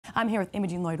I'm here with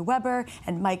Imogen Lloyd-Webber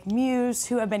and Mike Muse,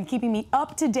 who have been keeping me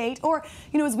up to date, or,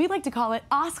 you know, as we like to call it,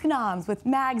 Oscanoms with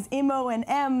Mags, Imo, and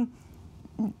M.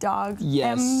 Dog.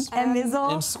 Yes.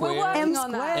 M-izzle. M squared. We're working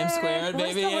on that. M squared,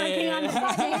 baby. We're still working on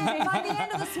it. By the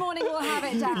end of this morning, we'll have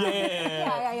it down.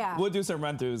 Yeah. We'll do some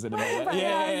run-throughs in a minute.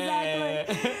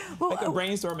 Exactly. Well, like a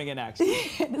brainstorming in action.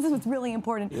 This is what's really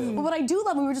important. But what I do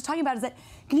love, and we were just talking about, is that,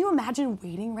 can you imagine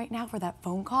waiting right now for that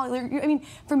phone call? I mean,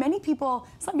 for many people,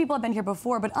 some people have been here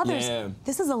before, but others,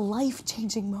 this is a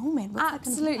life-changing moment.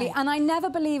 Absolutely. And I never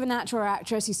believe an actor or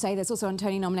actress, you say this also on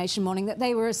Tony nomination morning, that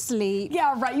they were asleep.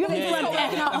 Yeah, right. You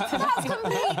That's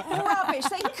complete rubbish.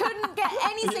 They couldn't get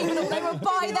any signal. They were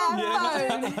by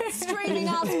their phone, streaming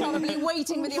us, probably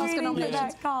waiting for the Oscar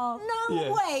nominations.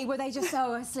 No way were they just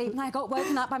so asleep. And I got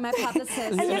woken up by my publicist.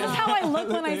 And this is how I look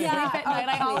when I sleep at night.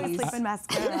 I always sleep in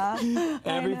mascara.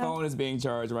 Every phone is being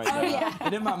charged right now.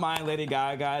 And in my mind, Lady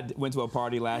Gaga went to a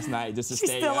party last night just to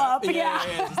stay still up. Yeah,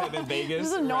 she's up in Vegas.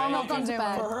 This is a normal thing to do.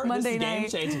 For her, Monday this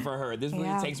is game-changing for her. This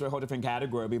really takes her a whole different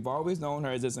category. We've always known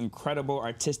her as this incredible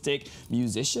artistic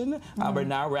musician, but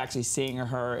now we're actually seeing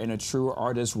her in a true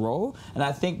artist role. And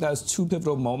I think those two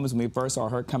pivotal moments when we first saw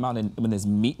her come out in this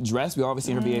meat dress. We always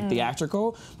seen her be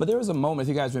theatrical, but there was a moment,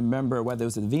 if you guys remember, whether it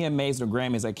was the VMAs or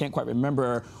Grammys, I can't quite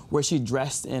remember, where she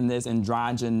dressed in this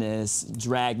androgynous,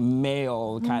 drag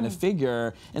male kind of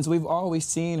figure. And so we've always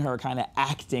seen her kind of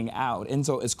acting out. And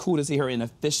so it's cool to see her in an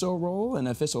official role, in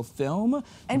an official film,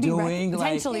 and doing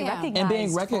potentially recognized and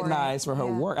being recognized for her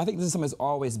work. I think this is something that's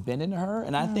always been in her.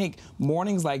 And I think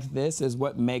mornings like this is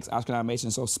what makes Oscar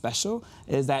nomination so special,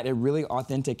 is that it really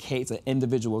authenticates an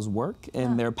individual's work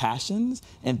and their passions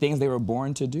and things they were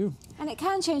born to do. And it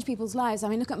can change people's lives. I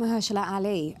mean, look at Mahershala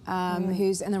Ali,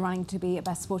 who's in the running to be a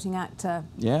Best Supporting Actor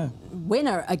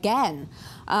winner again.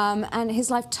 And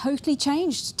his life totally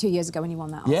changed 2 years ago when he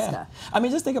won that Oscar. Yeah. I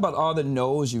mean, just think about all the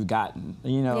no's you've gotten.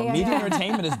 You know, media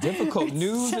entertainment is difficult.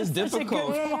 News is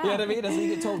difficult. You know what I mean? As you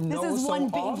get told no so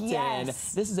often.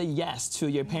 This is a yes to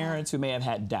your parents who may have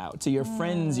had doubt, to your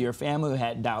friends, your family who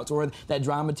had doubts, or that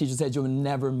drama teacher said you'll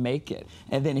never make it.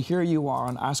 And then here you are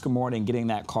on Oscar morning getting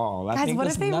that call. I think what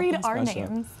if they read our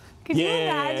names? Could you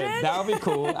imagine? That would be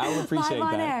cool. I would appreciate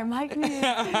Live on that. air, Mike Muse.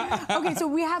 Okay, so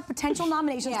we have potential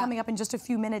nominations coming up in just a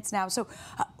few minutes now. So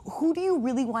who do you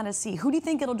really want to see? Who do you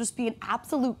think it'll just be an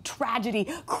absolute tragedy,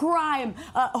 crime,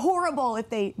 horrible if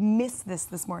they miss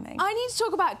this morning? I need to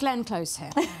talk about Glenn Close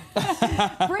here.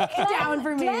 Break it down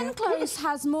for me. Glenn Close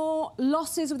has more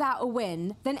losses without a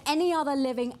win than any other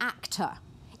living actor.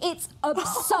 It's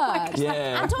absurd.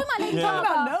 I'm talking about Lady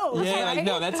Gaga.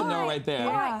 No, that's a no right there.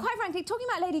 Right, quite frankly, talking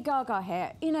about Lady Gaga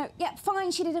here, you know, fine,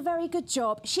 she did a very good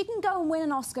job. She can go and win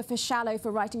an Oscar for Shallow,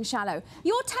 for writing Shallow.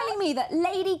 You're telling me that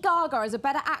Lady Gaga is a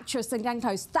better actress than Glenn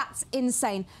Close? That's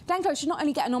insane. Glenn Close should not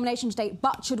only get a nomination today,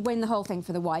 but should win the whole thing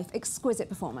for The Wife. Exquisite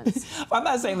performance. I'm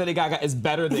not saying Lady Gaga is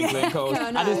better than Glenn Close. No.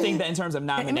 I just think that in terms of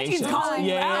nominations. I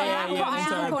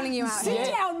am calling you out.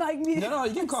 Sit down, Mike Muse. No,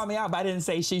 you can call me out, but I didn't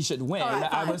say she should win.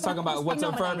 I was talking about what's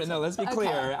affirming. No, let's be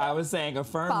clear. I was saying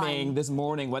affirming this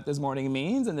morning, what this morning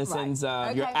means in the sense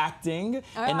of you're acting,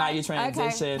 and now you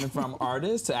transition from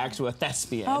artist to actual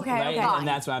thespian. And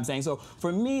that's what I'm saying. So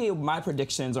for me, my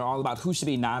predictions are all about who should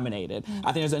be nominated.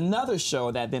 I think there's another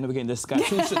show that then we can discuss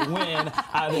who should win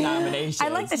out of the nominations. I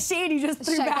like the shade you just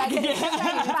threw back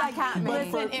at me.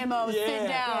 Listen, Imo, sit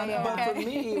down. But for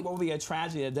me, what would be a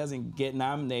tragedy that doesn't get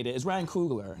nominated is Ryan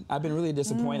Coogler. I've been really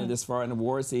disappointed this far in the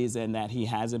award season that he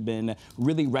hasn't been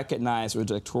really recognized for the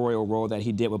directorial role that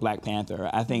he did with Black Panther.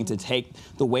 I think to take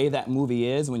the way that movie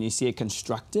is, when you see it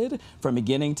constructed from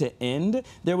beginning to end,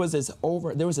 there was this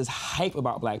hype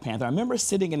about Black Panther. I remember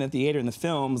sitting in the theater in the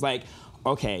films like,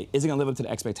 okay, is it going to live up to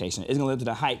the expectation? Is it going to live up to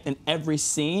the hype? And every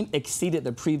scene exceeded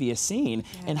the previous scene.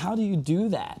 And how do you do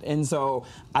that? And so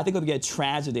I think it'll be a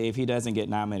tragedy if he doesn't get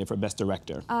nominated for Best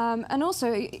Director. And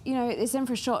also, you know, it's in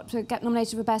for a shot to get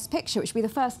nominated for Best Picture, which will be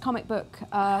the first comic book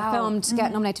film to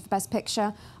get nominated for Best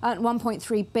Picture.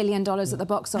 $1.3 billion at the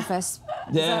box office.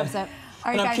 Deserves it.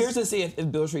 All right, I'm curious to see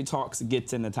if Beale Street Talks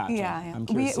gets in the top 10. I'm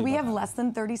curious we have less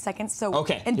than 30 seconds, so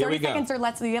in 30 seconds or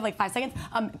less, so you have like 5 seconds.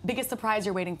 Biggest surprise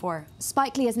you're waiting for?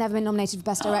 Spike Lee has never been nominated for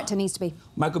Best Director, needs to be.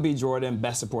 Michael B. Jordan,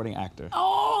 Best Supporting Actor.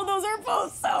 Oh, those are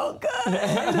both so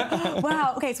good.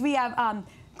 Wow, okay, so we have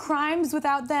crimes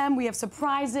without them, we have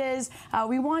surprises.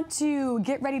 We want to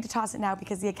get ready to toss it now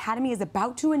because the Academy is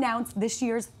about to announce this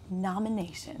year's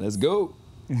nominations. Let's go.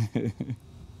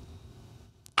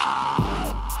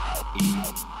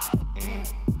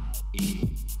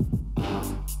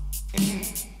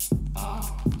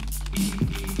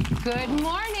 Good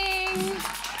morning.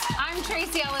 I'm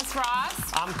Tracee Ellis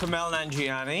Ross. I'm I'm Kumail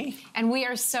Nanjiani. And we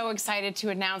are so excited to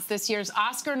announce this year's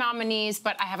Oscar nominees,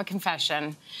 but I have a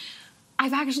confession.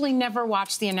 I've actually never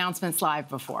watched the announcements live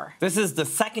before. This is the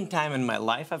second time in my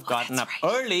life I've gotten up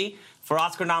early for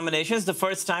Oscar nominations. The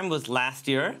first time was last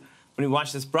year when we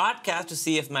watched this broadcast to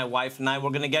see if my wife and I were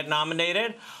going to get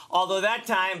nominated. Although that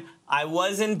time, I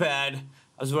was in bed.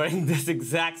 I was wearing this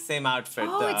exact same outfit.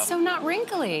 Oh, it's so not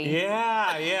wrinkly.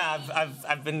 Yeah.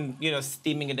 I've been,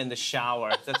 steaming it in the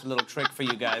shower. That's a little trick for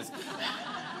you guys.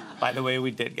 By the way,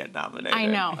 we did get nominated. I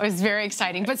know. It was very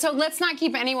exciting. But so let's not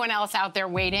keep anyone else out there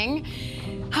waiting.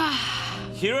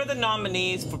 Here are the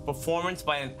nominees for performance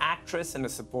by an actress in a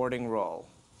supporting role.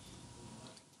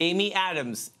 Amy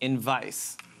Adams in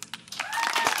Vice.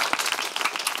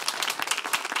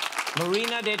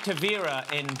 Marina de Tavira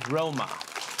in Roma.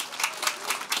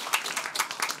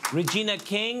 Regina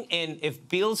King in If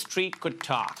Beale Street Could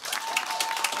Talk.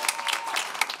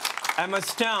 Emma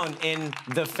Stone in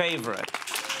The Favorite.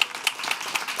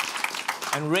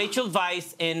 And Rachel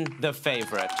Weisz in The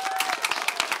Favorite.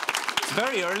 It's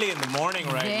very early in the morning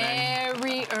right now.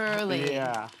 Very early.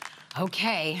 Yeah.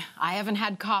 Okay, I haven't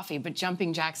had coffee, but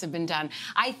jumping jacks have been done.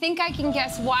 I think I can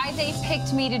guess why they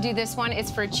picked me to do this one.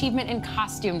 It's for achievement in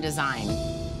costume design.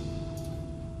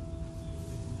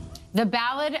 The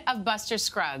Ballad of Buster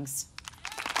Scruggs.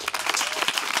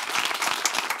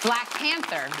 Black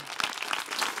Panther.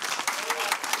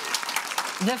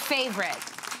 The Favorite.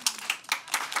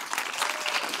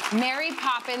 Mary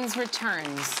Poppins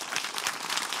Returns.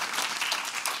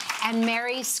 And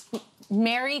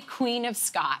Mary Queen of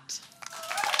Scott.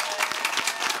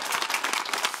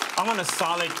 I'm on a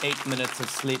solid 8 minutes of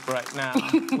sleep right now,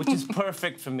 which is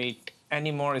perfect for me.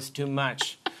 Any more is too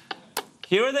much.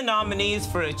 Here are the nominees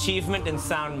for achievement in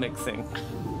sound mixing.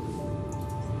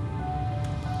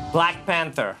 Black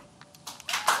Panther.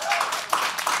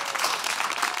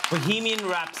 Bohemian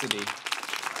Rhapsody.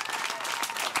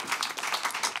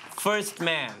 First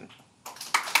Man.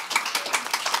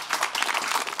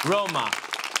 Roma.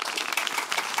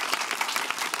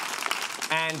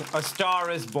 And A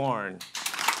Star Is Born.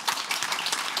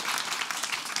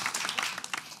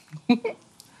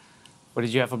 What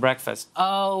did you have for breakfast?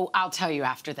 Oh, I'll tell you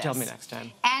after this. Tell me next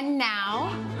time. And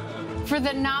now, for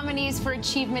the nominees for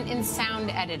achievement in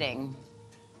sound editing.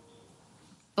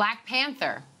 Black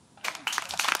Panther.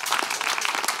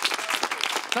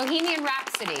 Bohemian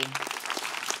Rhapsody.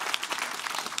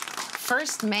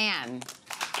 First Man.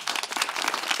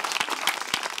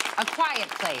 A Quiet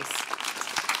Place.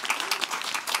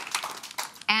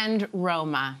 And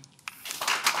Roma.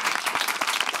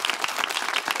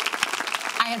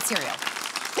 I had cereal.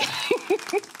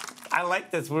 I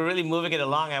like this. We're really moving it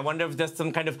along. I wonder if there's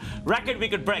some kind of record we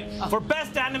could break for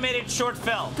Best Animated Short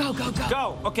Film. Go, go, go.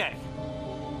 Go, okay.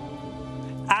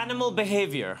 Animal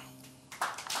Behavior.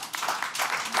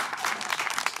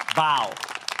 Bow.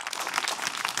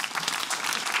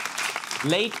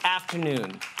 Late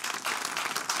Afternoon.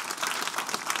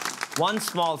 One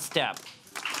Small Step.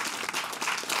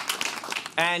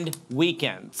 And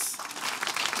Weekends.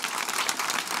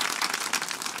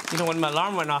 You know, when my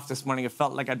alarm went off this morning, it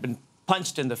felt like I'd been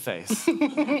punched in the face.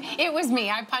 It was me.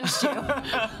 I punched you.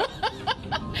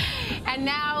 And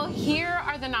now, here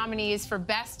are the nominees for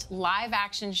Best Live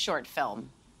Action Short Film.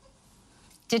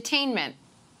 Detainment.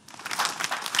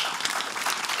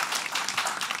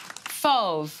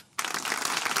 Fauve.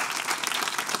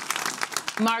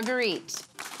 Marguerite.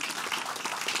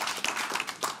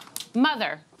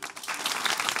 Mother.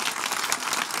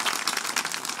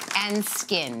 And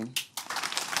Skin.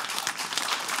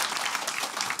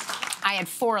 I had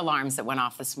 4 alarms that went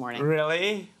off this morning.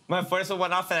 Really? My first one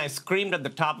went off and I screamed at the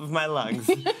top of my lungs.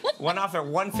 Went off at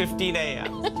 1:15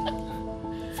 a.m.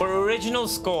 For original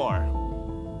score,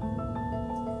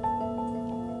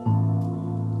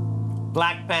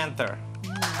 Black Panther.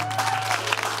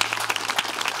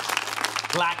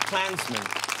 Black Klansman.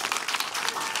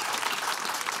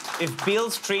 If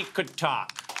Beale Street Could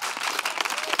Talk.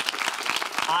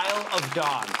 Isle of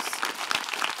Dogs.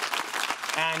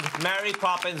 And Mary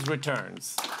Poppins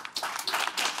Returns.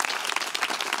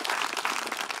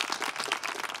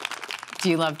 Do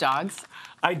you love dogs?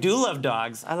 I do love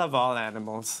dogs. I love all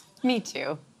animals. Me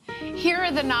too. Here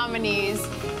are the nominees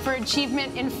for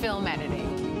achievement in film editing.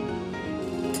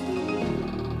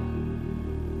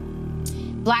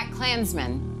 Black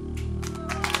Klansman.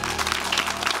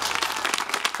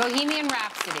 Bohemian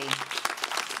Rhapsody.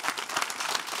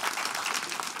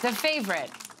 The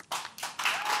Favorite.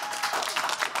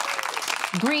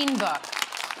 Green Book.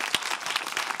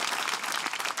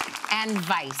 And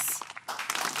Vice.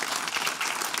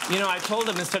 You know, I told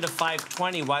them instead of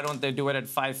 5:20, why don't they do it at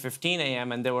 5:15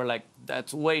 a.m.? And they were like,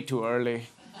 that's way too early.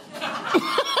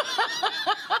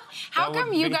 How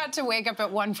come you got to wake up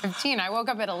at 1:15? I woke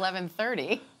up at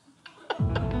 11:30.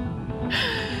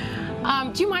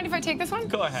 Do you mind if I take this one?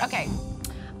 Go ahead. Okay.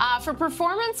 For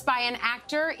performance by an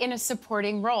actor in a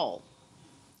supporting role.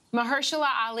 Mahershala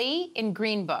Ali in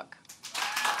Green Book.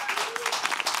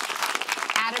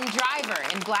 Adam Driver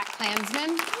in Black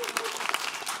Klansman.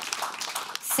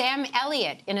 Sam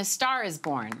Elliott in A Star Is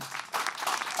Born.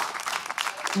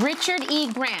 Richard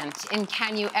E. Grant in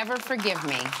Can You Ever Forgive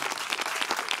Me?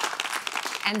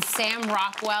 And Sam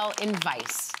Rockwell in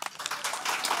Vice.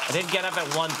 I did get up at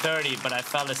 1:30, but I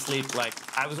fell asleep like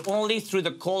I was only through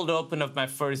the cold open of my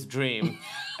first dream,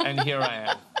 and here I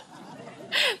am.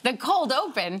 The cold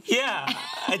open? Yeah,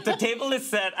 the table is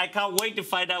set. I can't wait to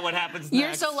find out what happens next.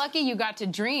 You're so lucky you got to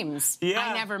dreams. Yeah.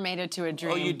 I never made it to a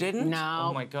dream. Oh, you didn't? No.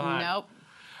 Oh, my God. Nope.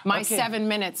 My Okay. 7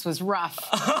 minutes was rough.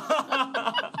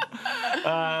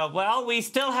 Well, we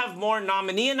still have more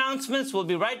nominee announcements. We'll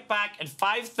be right back at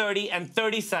 5:30 and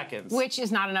 30 seconds. Which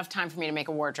is not enough time for me to make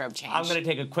a wardrobe change. I'm going to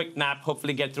take a quick nap,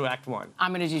 hopefully get through Act 1.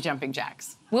 I'm going to do jumping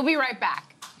jacks. We'll be right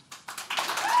back.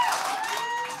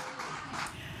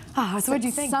 So what do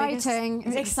you think? Exciting.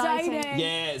 It's exciting.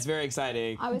 Yeah, it's very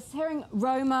exciting. I was hearing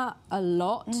Roma a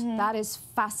lot. That is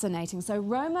fascinating. So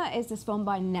Roma is this film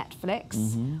by Netflix,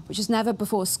 which has never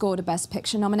before scored a Best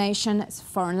Picture nomination. It's a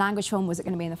foreign language film. Was it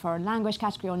going to be in the foreign language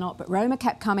category or not? But Roma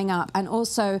kept coming up. And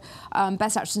also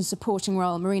Best Actress in Supporting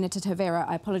Role, Marina Tavira.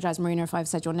 I apologise, Marina, if I've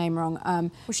said your name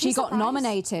wrong. She got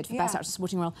nominated for Best Actress in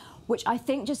Supporting Role, which I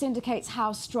think just indicates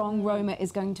how strong Roma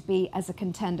is going to be as a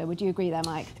contender. Would you agree there,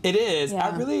 Mike? It is. Yeah.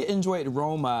 I really enjoyed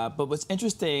Roma, but what's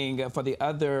interesting for the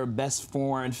other best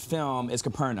foreign film is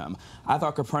Capernaum. I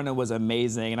thought Capernaum was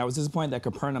amazing, and I was disappointed that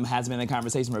Capernaum has been in the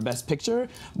conversation for Best Picture,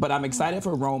 but I'm excited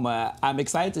for Roma. I'm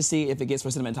excited to see if it gets for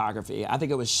cinematography. I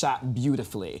think it was shot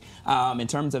beautifully. In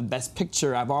terms of Best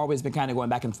Picture, I've always been kind of going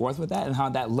back and forth with that and how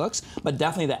that looks, but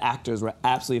definitely the actors were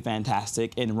absolutely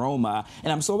fantastic in Roma,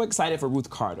 and I'm so excited for Ruth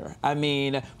Carter. I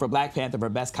mean, for Black Panther, for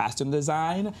Best Costume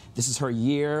Design, this is her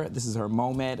year, this is her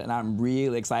moment, and I'm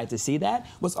really excited to see that.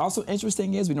 What's also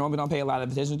interesting is, we normally don't pay a lot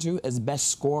of attention to, is Best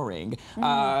Scoring.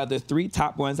 The three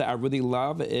top ones that I really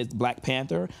love is Black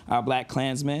Panther, Black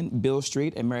Klansman, Beale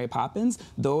Street, and Mary Poppins.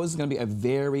 Those are going to be a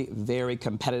very, very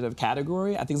competitive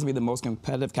category. I think it's going to be the most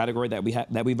competitive category that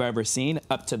we've ever seen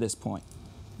up to this point.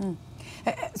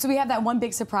 So we have that one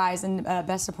big surprise in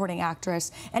Best Supporting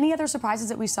Actress. Any other surprises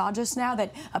that we saw just now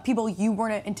that people you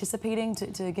weren't anticipating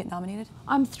to get nominated?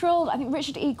 I'm thrilled. I think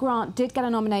Richard E. Grant did get a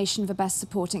nomination for Best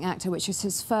Supporting Actor, which was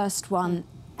his first one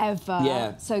ever.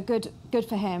 Yeah. So good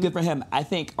for him. Good for him. I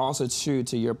think also, true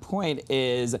to your point,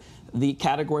 is the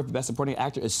category for Best Supporting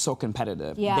Actor is so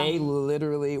competitive. Yeah. They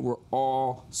literally were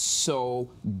all so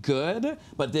good,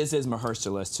 but this is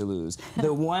Mahershala's to lose.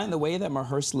 The way that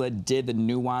Mahershala did the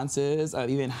nuances of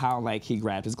even how, like, he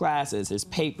grabbed his glasses, his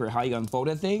paper, how he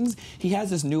unfolded things, he has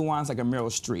this nuance like a Meryl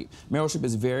Streep. Meryl Streep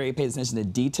is very pays attention to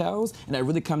details, and that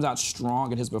really comes out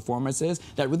strong in his performances.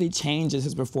 That really changes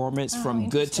his performance from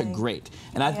good to great.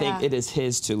 And I think it is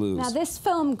his to lose. Now, this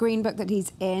film, Green Book, that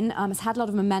he's in, has had a lot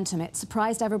of momentum. It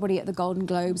surprised everybody at the Golden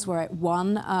Globes where it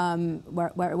won.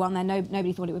 Where it won there,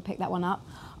 nobody thought it would pick that one up.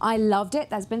 I loved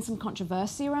it. There's been some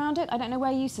controversy around it. I don't know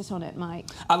where you sit on it, Mike.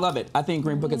 I love it. I think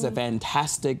Green Book is a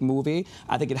fantastic movie.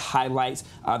 I think it highlights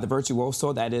the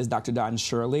virtuoso that is Dr. Don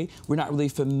Shirley. We're not really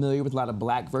familiar with a lot of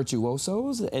black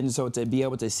virtuosos, and so to be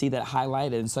able to see that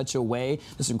highlighted in such a way,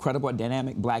 this incredible and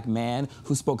dynamic black man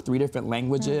who spoke 3 different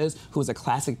languages, who was a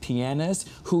classic pianist,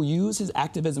 who used his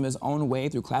activism his own way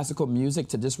through classical music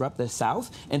to disrupt the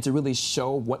South and to really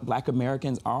show what black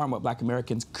Americans are and what black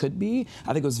Americans could be.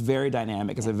 I think it was very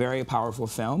dynamic. It's a very powerful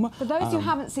film. For those who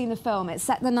haven't seen the film, it's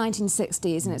set in the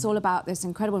 1960s, and it's all about this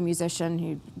incredible musician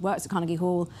who works at Carnegie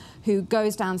Hall, who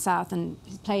goes down south, and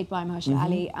he's played by Mahershala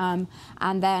Ali,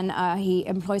 and then he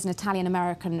employs an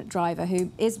Italian-American driver who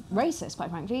is racist, quite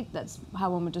frankly. That's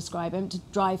how one would describe him, to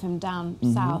drive him down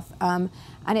south. And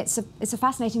it's a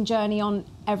fascinating journey on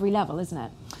every level, isn't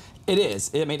it? It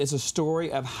is. I mean, it's a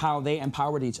story of how they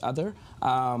empowered each other.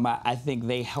 I think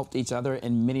they helped each other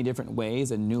in many different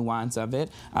ways, and nuance of it.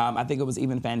 I think it was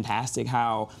even fantastic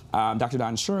how Dr.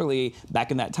 Don Shirley, back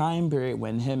in that time period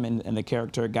when him and the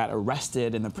character got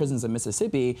arrested in the prisons of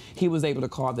Mississippi, he was able to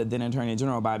call the then Attorney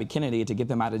General Bobby Kennedy to get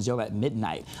them out of jail at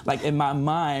midnight. Like, in my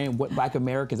mind, what black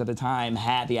Americans at the time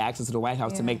had the access to the White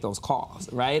House to make those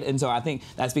calls, right? And so I think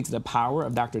that speaks to the power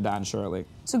of Dr. Don Shirley.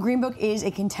 So Green Book is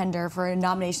a contender for a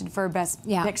nomination for Best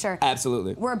Picture.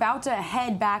 Absolutely. We're about to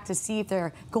head back to see if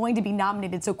they're going to be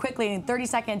nominated. So quickly, in 30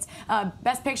 seconds,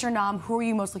 Best Picture nom, who are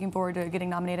you most looking forward to getting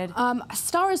nominated? A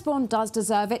Star is Born does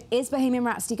deserve it. Is Bohemian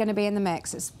Rhapsody going to be in the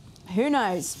mix? Who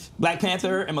knows? Black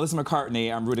Panther and Melissa McCartney,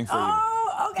 I'm rooting for you.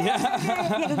 Oh, okay.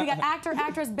 Yeah, because we got actor,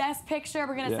 actress, Best Picture.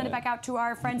 We're going to send it back out to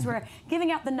our friends who are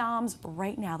giving out the noms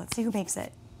right now. Let's see who makes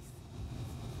it.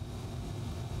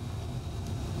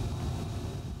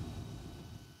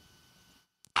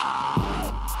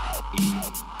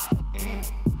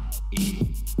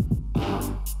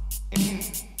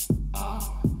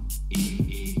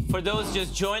 For those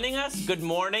just joining us, good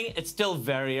morning. It's still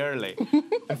very early.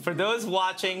 And for those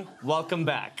watching, welcome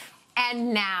back.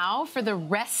 And now for the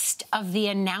rest of the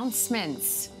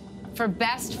announcements for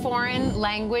Best Foreign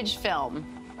Language Film.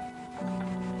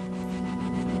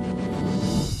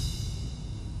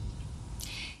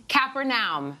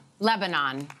 Capernaum,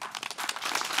 Lebanon.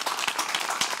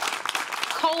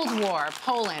 Cold War,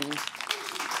 Poland.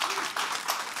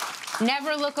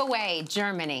 Never Look Away,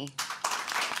 Germany.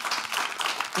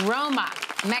 Roma,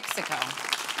 Mexico.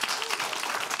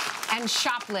 And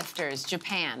Shoplifters,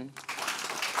 Japan.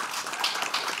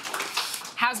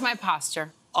 How's my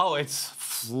posture? Oh, it's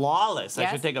flawless. Yes?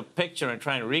 I should take a picture and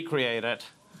try and recreate it.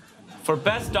 For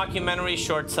Best Documentary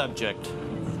Short Subject.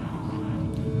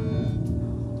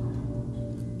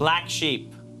 Black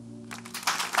Sheep.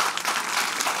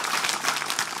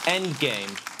 Endgame.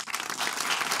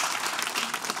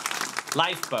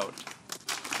 Lifeboat.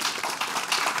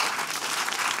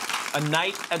 A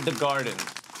Night at the Garden.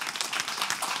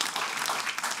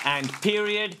 And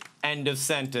period, end of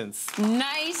sentence.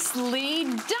 Nicely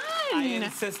done. I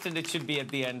insisted it should be at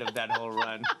the end of that whole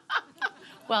run.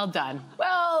 Well done.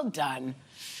 Well done.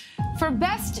 For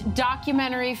Best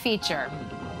Documentary Feature,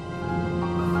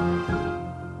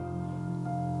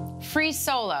 Free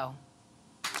Solo.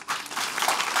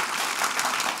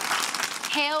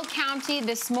 Hale County,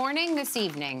 This Morning, This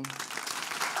Evening.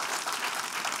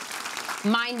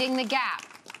 Minding the Gap.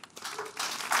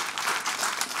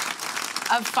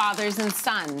 Of Fathers and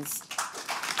Sons.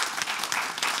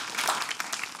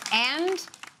 And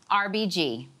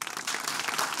RBG.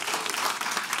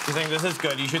 You think this is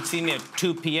good? You should see me at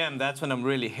 2 p.m. That's when I'm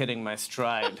really hitting my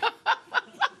stride.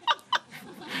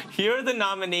 Here are the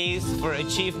nominees for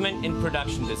Achievement in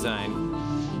Production Design.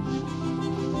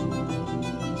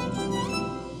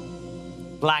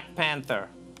 Black Panther.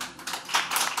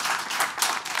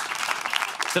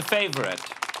 The Favorite.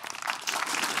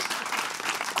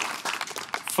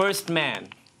 First Man.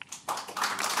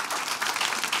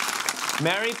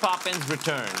 Mary Poppins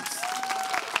Returns.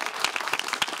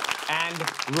 And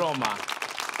Roma.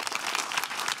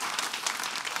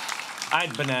 I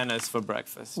had bananas for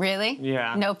breakfast. Really?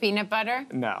 Yeah. No peanut butter?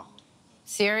 No.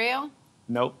 Cereal?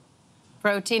 Nope.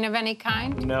 Protein of any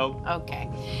kind? Nope. Okay.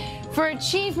 For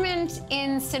Achievement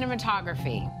in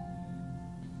Cinematography,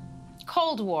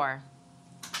 Cold War.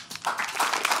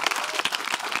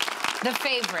 The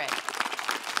Favorite.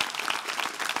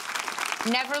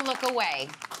 Never Look Away.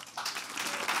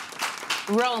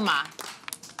 Roma.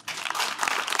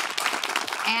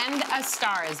 And A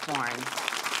Star is Born.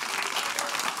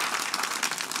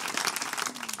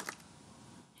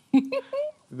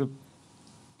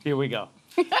 Here we go.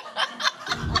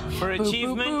 For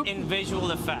Achievement in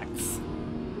Visual Effects.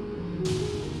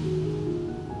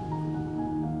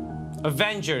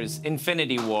 Avengers,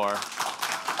 Infinity War.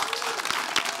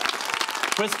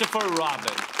 Christopher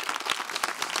Robin.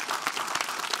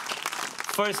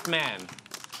 First Man.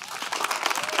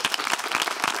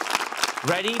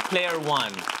 Ready Player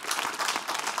One.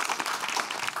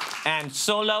 And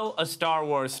Solo, A Star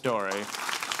Wars Story.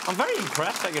 I'm very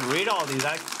impressed I could read all these.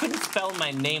 I couldn't spell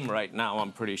my name right now,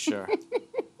 I'm pretty sure.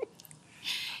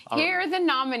 Here are the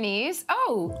nominees.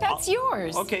 Oh, that's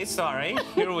yours. Okay, sorry.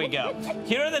 Here we go.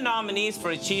 Here are the nominees for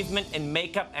Achievement in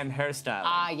Makeup and Hairstyling.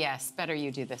 Ah, yes. Better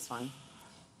you do this one.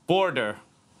 Border.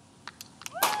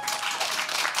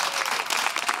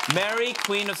 Mary,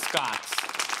 Queen of Scots.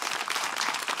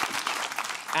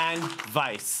 And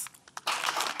Vice.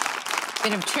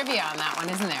 Bit of trivia on that one,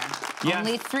 isn't there? Yeah.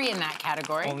 Only 3 in that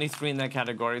category. Only 3 in that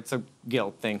category. It's a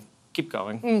guilt thing. Keep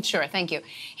going. Sure, thank you.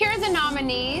 Here are the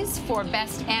nominees for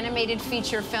Best Animated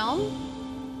Feature Film.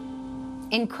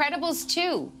 Incredibles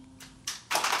 2.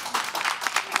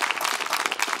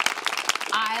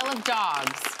 Isle of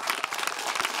Dogs.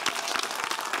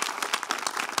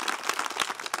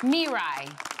 Mirai.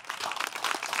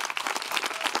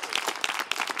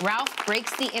 Ralph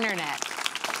Breaks the Internet.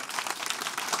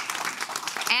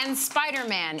 And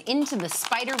Spider-Man Into the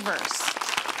Spider-Verse.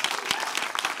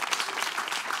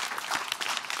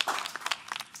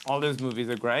 All those movies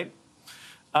are great.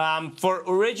 For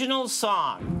original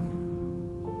song,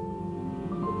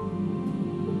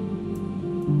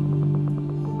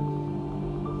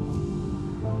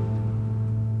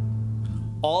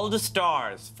 All the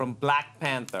Stars from Black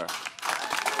Panther.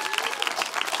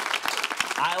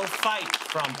 I'll Fight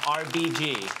from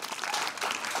RBG.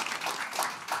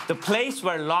 The Place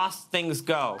Where Lost Things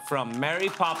Go from Mary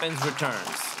Poppins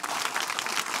Returns.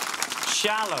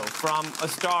 Shallow from A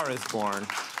Star Is Born.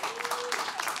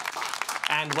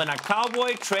 And When a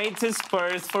Cowboy Trades His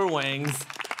Spurs for Wings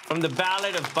from The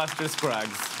Ballad of Buster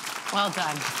Scruggs. Well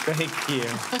done. Thank you.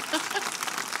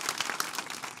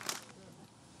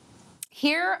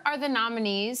 Here are the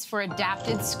nominees for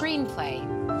adapted screenplay.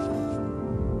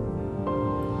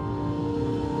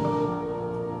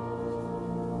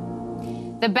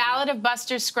 The Ballad of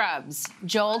Buster Scruggs,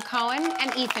 Joel Cohen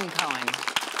and Ethan Cohen.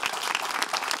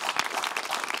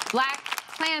 Black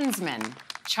Klansman,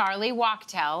 Charlie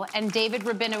Wachtel and David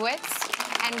Rabinowitz,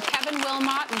 and Kevin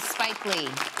Wilmot and Spike Lee.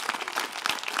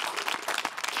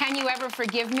 Can You Ever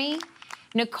Forgive Me?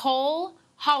 Nicole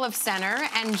Holofcener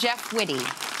and Jeff Whitty.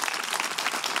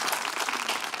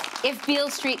 If Beale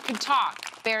Street Could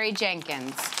Talk, Barry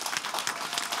Jenkins.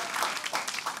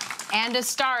 And A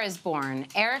Star Is Born,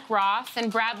 Eric Roth and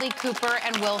Bradley Cooper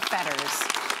and Will Fetters.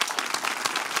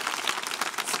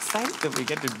 It's exciting that we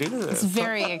get to do this. It's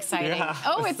very exciting. Yeah.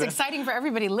 Oh, it's exciting for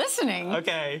everybody listening.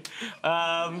 Okay.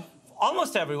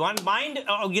 Almost everyone. Mind,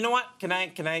 oh, you know what? Can I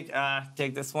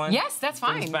take this one? Yes, that's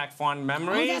fine. Brings back fond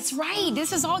memories. Oh, that's right.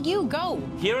 This is all you. Go.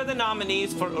 Here are the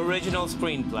nominees for original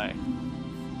screenplay.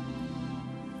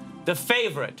 The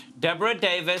Favorite, Deborah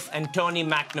Davis and Tony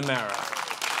McNamara.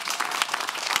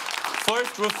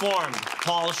 First Reformed,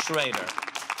 Paul Schrader.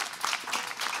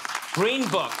 Green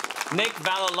Book, Nick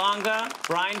Vallelonga,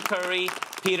 Brian Curry,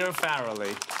 Peter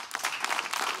Farrelly.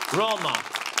 Roma,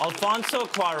 Alfonso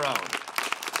Cuarón.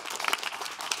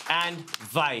 And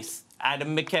Vice,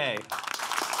 Adam McKay.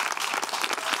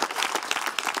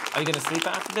 Are you gonna sleep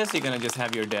after this, or are you gonna just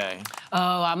have your day?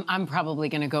 Oh, I'm probably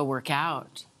going to go work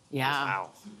out. Yeah.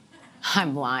 Wow.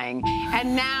 I'm lying.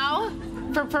 And now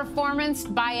for performance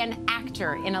by an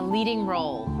actor in a leading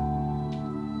role.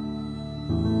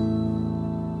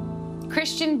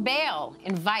 Christian Bale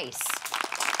in Vice.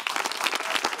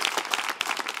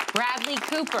 Bradley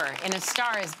Cooper in A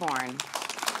Star Is Born.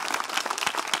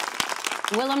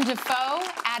 Willem Dafoe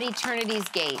at Eternity's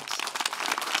Gate.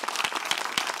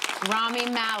 Rami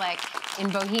Malek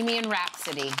in Bohemian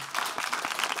Rhapsody.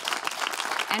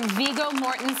 And Viggo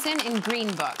Mortensen in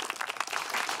Green Book.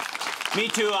 Me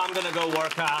too. I'm gonna go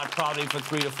work out probably for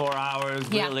 3 to 4 hours.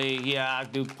 Yeah. Really, yeah.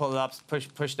 Do pull-ups,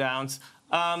 push downs.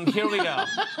 Here we go.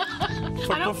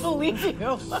 I don't believe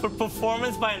you. For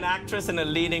performance by an actress in a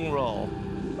leading role.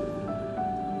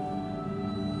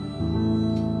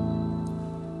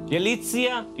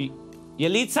 Yalitza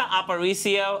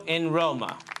Aparicio in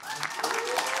Roma.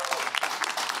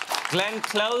 Glenn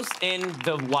Close in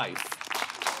The Wife.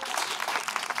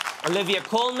 Olivia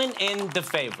Colman in The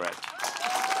Favorite.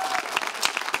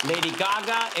 Lady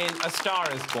Gaga in A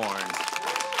Star Is Born.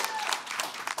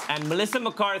 And Melissa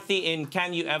McCarthy in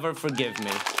Can You Ever Forgive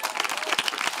Me?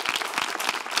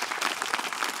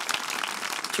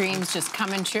 Dreams just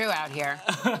coming true out here.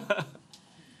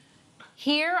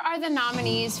 Here are the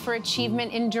nominees for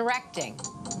achievement in directing.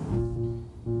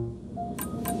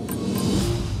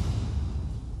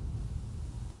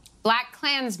 Black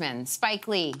Klansman, Spike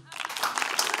Lee.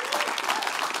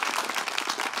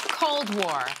 Cold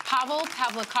War, Pavel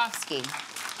Pawlikowski.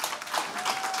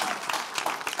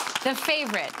 The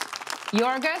Favorite,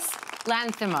 Yorgos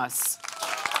Lanthimos.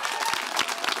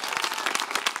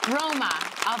 Roma,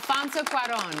 Alfonso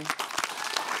Cuarón.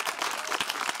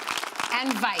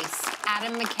 And Vice,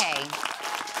 Adam McKay.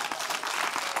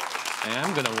 I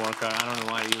am gonna work out. I don't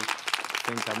know why you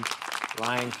think I'm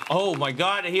lying. Oh my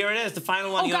God, here it is, the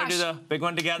final one. Oh, you wanna do gosh. the big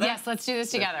one together? Yes, let's do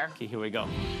this together. Okay, here we go.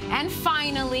 And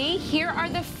finally, here are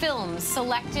the films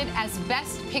selected as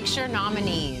Best Picture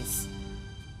nominees.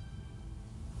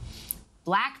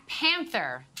 Black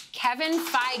Panther, Kevin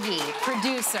Feige,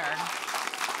 producer.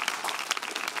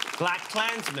 Black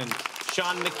Klansman,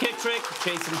 Sean McKittrick,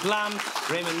 Jason Blum,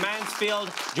 Raymond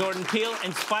Mansfield, Jordan Peele,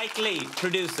 and Spike Lee,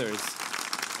 producers.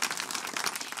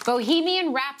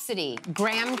 Bohemian Rhapsody,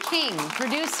 Graham King,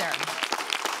 producer.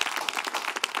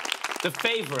 The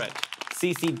Favorite,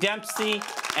 Cece Dempsey,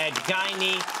 Ed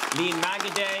Guiney, Lee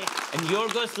Magaday, and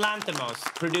Yorgos Lanthimos,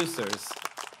 producers.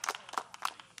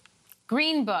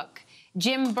 Green Book,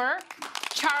 Jim Burke,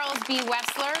 Charles B.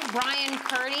 Wessler, Brian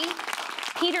Curdy,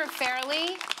 Peter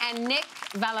Farrelly, and Nick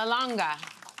Vallelonga,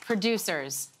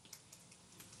 producers.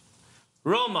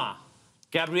 Roma,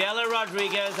 Gabriela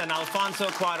Rodriguez and Alfonso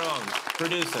Cuarón,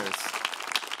 producers.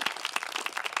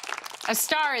 A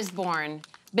Star is Born,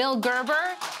 Bill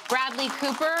Gerber, Bradley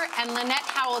Cooper, and Lynette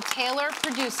Howell-Taylor,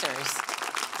 producers.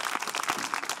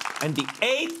 And the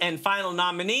 8th and final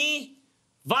nominee,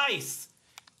 Vice,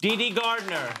 Dee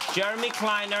Gardner, Jeremy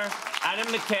Kleiner, Adam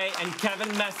McKay, and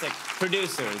Kevin Messick,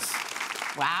 producers.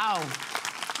 Wow.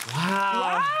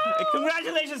 Wow.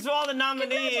 Congratulations to all the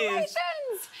nominees. Congratulations.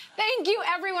 Thank you,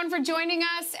 everyone, for joining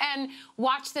us. And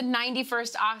watch the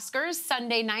 91st Oscars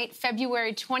Sunday night,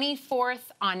 February 24th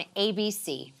on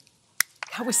ABC.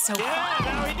 That was so fun.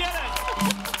 Now we did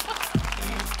it.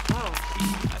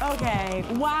 Okay.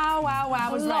 Wow, wow,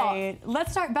 wow was A lot. right.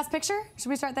 Let's start Best Picture. Should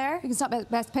we start there? We can start with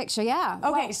Best Picture, yeah. Okay,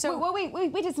 Well, so-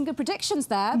 we did some good predictions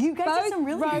there. You guys did Both some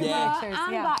really good Roma predictions,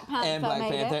 and yeah. Black Panther And Black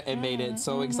made Panther, it. made it.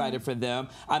 So excited for them.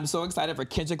 I'm so excited for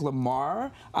Kendrick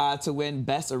Lamar to win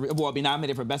be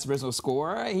nominated for Best Original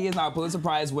Score. He is now a Pulitzer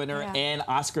Prize winner Yeah. and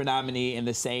Oscar nominee in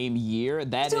the same year.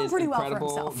 That doing is pretty well for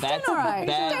incredible. himself. That's Doing all right.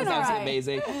 that Doing is all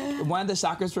absolutely right. amazing. One of the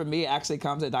shockers for me actually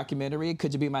comes to the documentary.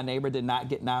 Could You Be My Neighbor did not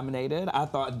get nominated. I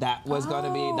thought that was going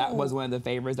to be one of the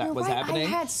favorites that You're was right. happening. I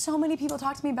had so many people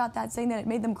talk to me about that, saying that it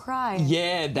made them cry.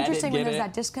 Yeah, that Interesting didn't when get there's it.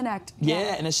 that disconnect.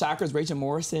 Yeah, and the shockers, Rachel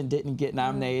Morrison didn't get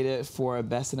nominated for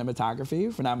Best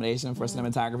Cinematography, for nomination for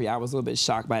cinematography. I was a little bit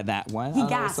shocked by that one. He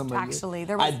gasped, actually.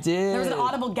 There was, I did. There was an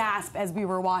audible gasp as we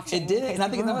were watching. It did, and I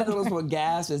think another notable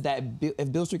gasp is that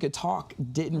If Bill Street Could Talk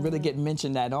didn't really get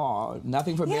mentioned at all.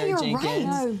 Nothing for Yeah, Barry you're Jenkins. right.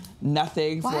 No.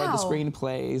 Nothing for the Wow.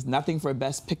 screenplays. Nothing for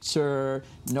Best Picture.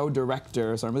 No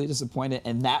director. So I'm really disappointed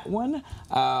in that one.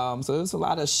 So there's a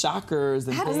lot of shockers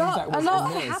and How does things that, that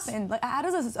were missed. happen? Like, how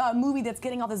does this movie that's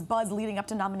getting all this buzz leading up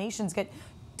to nominations get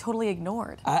totally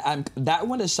ignored? That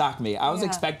one has shocked me. I was Yeah.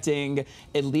 expecting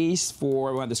at least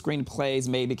for one of the screenplays,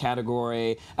 maybe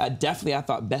category. Definitely, I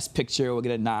thought Best Picture would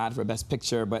get a nod for Best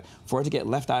Picture, but for it to get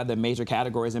left out of the major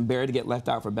categories and Barry to get left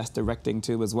out for Best Directing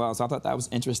too as well. So I thought that was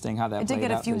interesting how that It did played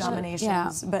get a out few this year.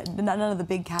 nominations, but none of the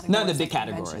big categories. None of the big like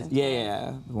you categories. mentioned.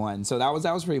 Yeah, one. So that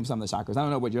was pretty some of the shockers. I don't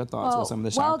know what your thoughts were. Some of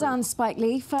the shockers. Well done, Spike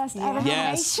Lee. First ever Yeah.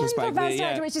 Yes, nomination Spike for Best Lee,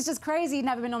 Director, yeah. which is just crazy. He'd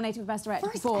never been nominated for Best Director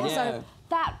before. Yeah. So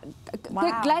that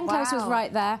Wow, Glenn Close was wow.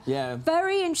 right there. Yeah.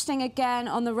 Very interesting again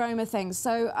on the Roma thing.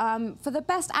 So for the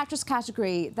Best Actress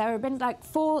category, there have been like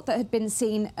 4 that had been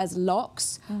seen as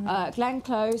locks. Glenn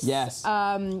Close, Yes.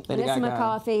 Melissa Gaga.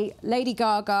 McCarthy, Lady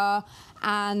Gaga,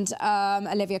 and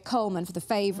Olivia Colman for The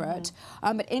Favourite.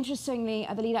 But interestingly,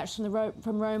 the lead actress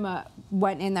from Roma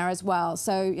went in there as well.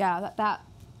 So yeah, that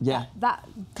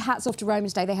hats off to Roma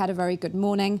today. They had a very good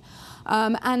morning.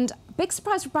 And big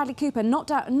surprise for Bradley Cooper, not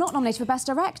nominated for Best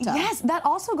Director. Yes, that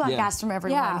also got Yeah. gassed from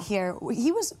everyone Yeah. here.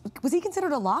 Was he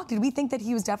considered a lock? Did we think that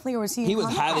he was definitely, or was he? He was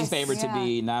controversial? highly favored to Yeah.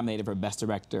 be nominated for Best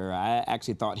Director. I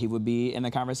actually thought he would be in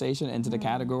the conversation into the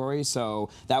category, so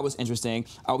that was interesting.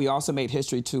 We also made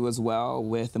history too as well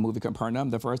with the movie Capernaum.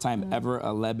 The first time ever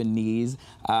a Lebanese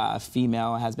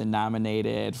female has been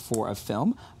nominated for a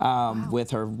film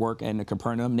with her work in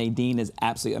Capernaum. Nadine is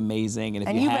absolutely amazing, and if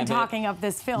And you you've been haven't- talking of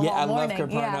this film Yeah, all I morning. love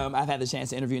Capernaum. Yeah. I've had the chance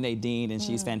to interview Nadine, and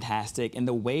she's fantastic. And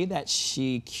the way that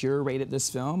she curated this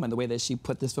film and the way that she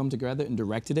put this film together and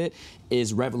directed it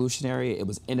is revolutionary. It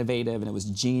was innovative and it was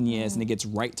genius, and it gets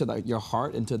right to your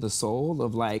heart and to the soul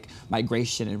of like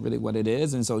migration and really what it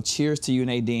is. And so, cheers to you,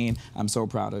 Nadine. I'm so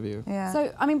proud of you. Yeah.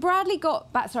 So, I mean, Bradley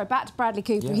got back to Bradley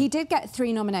Cooper. Yeah. He did get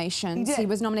 3 nominations. He did.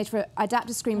 Was nominated for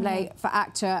Adapted Screenplay, for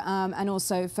Actor, and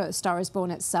also for Star is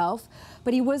Born itself.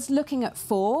 But he was looking at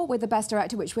 4 with the Best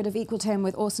Director, which would have equalled him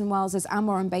with Orson Welles' and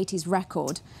Warren Beatty's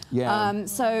record. Yeah.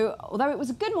 So, although it was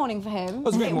a good morning for him,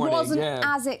 was a great morning, wasn't yeah.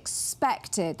 as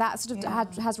expected. That sort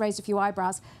of has raised a few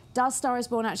eyebrows. Does Star is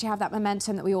Born actually have that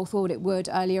momentum that we all thought it would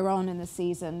earlier on in the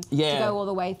season to Yeah. go all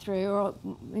the way through, or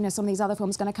some of these other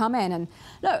films going to come in? And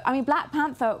look, I mean, Black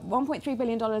Panther, $1.3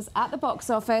 billion at the box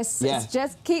office. Yeah. It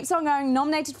just keeps on going,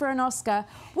 nominated for an Oscar.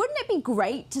 Wouldn't it be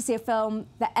great to see a film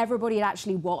that everybody had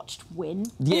actually watched win?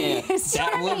 Yeah, You know what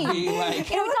that I would mean? be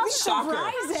like It would be shocker,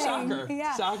 surprising. shocker,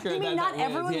 Yeah. shocker. You mean that not that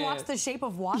everyone wins, yeah. watched The Shape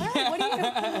of Water? What do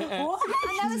you? What?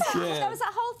 And there was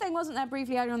that whole thing, wasn't there,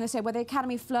 briefly earlier on this year, where the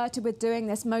Academy flirted with doing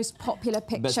this most popular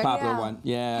picture Best popular one,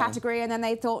 yeah. category, and then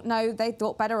they thought, no, they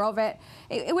thought better of it.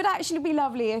 It would actually be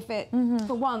lovely if it,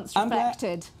 for once, I'm glad-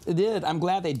 reflected. It did. I'm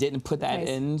glad they didn't put that Nice.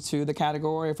 into the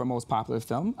category for most popular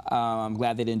film. I'm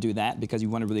glad they didn't do that because you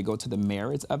want to really go to the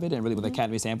merits of it and really what the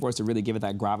Academy stands for is to really give it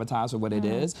that gravitas for what it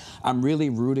is. I'm really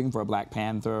rooting for Black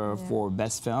Panther for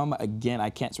Best Film. Again, I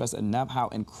can't stress enough how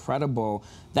incredible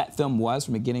that film was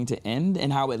from beginning to end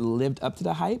and how it lived up to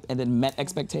the hype and then met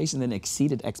expectations and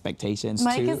exceeded expectations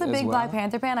Mike, too. is a as big well. Black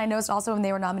Panther fan. I noticed also when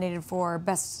they were nominated for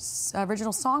Best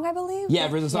Original Song, I believe. Yeah,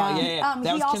 original song. Yeah. That was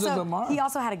Kendrick also, Lamar. he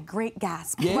also had a great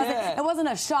gasp. Yeah. It wasn't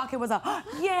a shock. It was a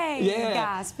yay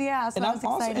gasp. Yeah, so and that I'm was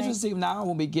also exciting. interested now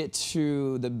when we get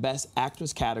to the Best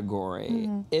Actress category,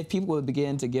 if people would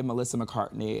begin to give Melissa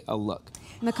McCarthy a look.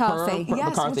 McCarthy.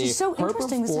 Yes, which is so her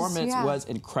interesting. This is- performance yeah. was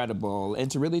incredible, and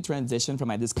to really transition from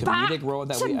like this comedic role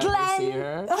that to we ever Glenn see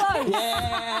her. Close.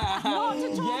 Yeah. Not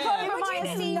to talk over my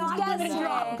Imagine esteemed not guest giving a here.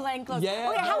 drop, Glenn Close. Yeah,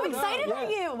 Wait, how no, excited yeah. are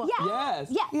you? Yeah. Yes.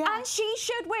 Yeah, and she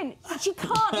should win. She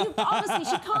can't, honestly,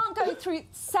 she can't go through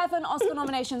 7 Oscar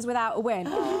nominations without a win.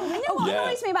 You know what Yeah.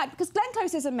 annoys me about it? Because Glenn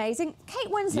Close is amazing.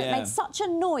 Kate Winslet Yeah. made such a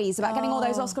noise about getting all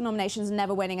those Oscar nominations and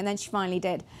never winning, and then she finally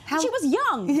did. How- She was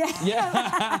young. Yeah.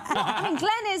 I mean,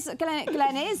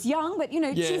 Glenn is young, but, you know,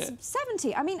 Yeah. she's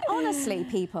 70. I mean, honestly,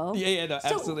 people. Yeah, no,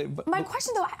 So absolutely. my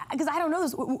question though, because I don't know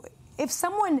this, if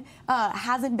someone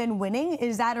hasn't been winning,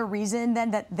 is that a reason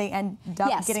then that they end up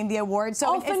Yes. getting the award?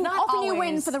 So it's Often, not often you win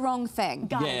always- for the wrong thing.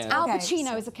 Got it. Al Okay, Pacino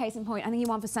so- is a case in point. I think he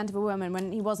won for Scent of a Woman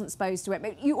when he wasn't supposed to win.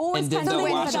 But you always And tend to Denzel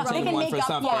win for the Washington wrong can won make for up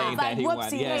something for it. that Like, he won.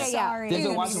 whoopsie, Yeah. sorry. Denzel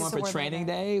Ooh, Washington won for this is Training award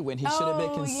Day when he should have been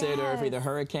Oh, considered for yes. either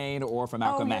Hurricane or for Oh,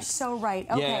 Malcolm you're X. so right.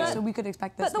 Okay, Yeah. so we could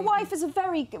expect this. But the maybe. wife is a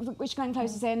very, which Glenn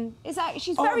Close is in, is that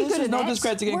she's Oh, very this good is at no it.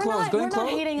 discredit to Glenn We're Close. not- Glenn we're not Close.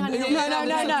 hating on you.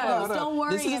 No, Don't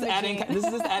worry, This is just adding. Imogen. This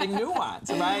is just adding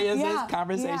nuance, right? It's Yeah, this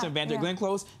conversation yeah, banter. yeah. Glenn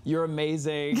Close, you're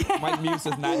amazing. Mike Muse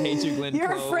does not hate you, Glenn You're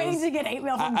Close. afraid to get hate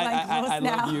mail from Glenn Close I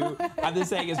now. love you. I'm just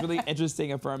saying it's really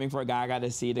interesting, affirming for a guy I got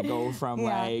to see to go from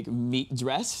Yeah. like meat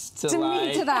dress to To like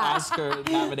meet to that. Oscar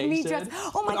nomination. Me dress.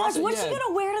 Oh my But gosh, also, what's yeah, she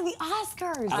gonna wear to the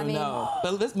Oscars? I don't know.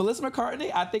 But Melissa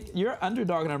McCarthy, I think you're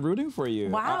underdog and I'm rooting for you.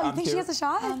 Wow, you I'm think she has a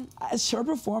shot? Her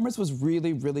performance was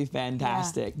really, really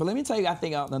fantastic. But let me tell you, I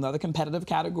think another competitive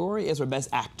category is for Best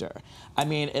Actor. I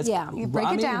mean, it's Yeah. You break it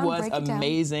Rami down, was break it down.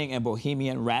 amazing in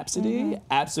Bohemian Rhapsody,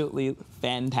 absolutely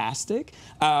fantastic.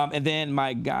 And then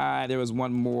my God, there was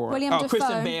one more. William Christian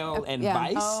Dafoe. Bale and Yeah.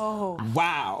 Vice. Oh.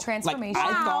 Wow. Transformation.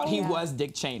 Like, I thought he Yeah. was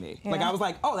Dick Cheney. Like Yeah. I was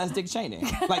like, oh, that's Dick Cheney.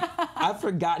 Like I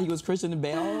forgot he was Christian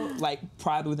Bale. Like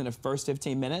probably within the first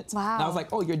 15 minutes. Wow. And I was like,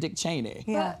 oh, you're Dick Cheney.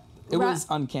 Yeah. It Ra- was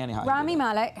uncanny how he Rami did it.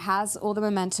 Malek has all the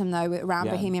momentum, though, around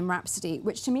Yeah. Bohemian Rhapsody,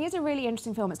 which to me is a really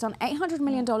interesting film. It's done $800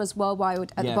 million worldwide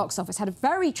at the Yeah. box office, had a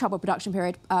very troubled production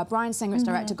period. Bryan Singer, its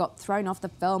director, got thrown off the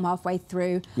film halfway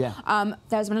through. Yeah.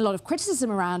 There's been a lot of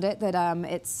criticism around it that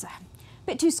it's a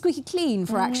bit too squeaky clean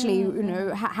for actually, you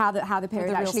know, how the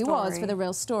period real actually was story. for the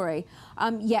real story.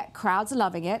 Yet crowds are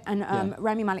loving it, and Yeah.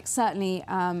 Rami Malek certainly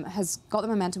has got the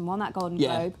momentum, won that Golden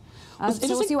Yeah. Globe. What's So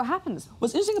we'll interesting- see what happens.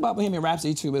 What's interesting about Bohemian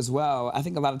Rhapsody too, as well, I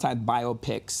think a lot of times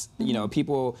biopics, you know,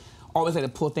 people always like to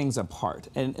pull things apart.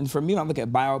 And for me, when I look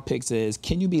at biopics is,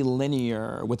 can you be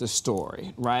linear with the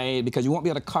story, right? Because you won't be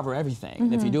able to cover everything.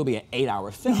 And if you do, it'll be an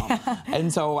 8-hour film.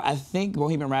 And so I think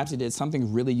Bohemian Rhapsody did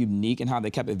something really unique in how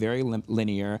they kept it very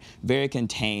linear, very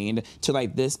contained to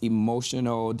like this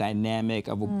emotional dynamic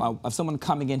of someone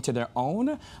coming into their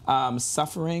own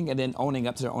suffering and then owning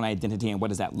up to their own identity and what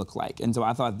does that look like. And so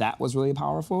I thought that was really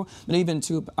powerful. But even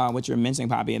too, what you're mentioning,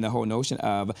 Poppy, and the whole notion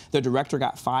of the director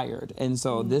got fired. And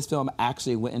so this film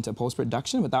actually went into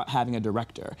post-production without having a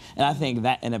director. And I think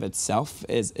that in of itself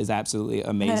is absolutely And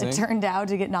amazing. it turned out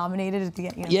to get nominated at the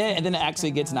end. You know, Yeah, and then it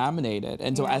actually gets nominated.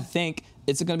 And so Yeah. I think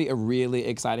it's going to be a really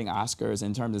exciting Oscars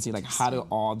in terms of see like how do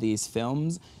all these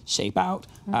films shape out?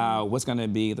 What's going to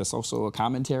be the social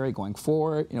commentary going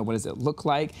forward? You know, what does it look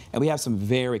like? And we have some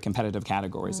very competitive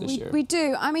categories this year. We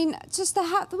do. I mean, just there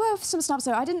were some snubs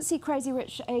though. I didn't see Crazy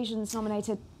Rich Asians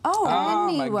nominated Oh, Oh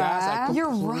my anywhere. gosh, I You're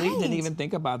completely right. didn't even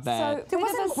think about that. So- There Bit of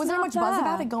wasn't, a was there much snub buzz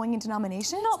about there. it going into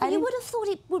nominations? No, but I you didn't- would have thought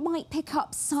it might pick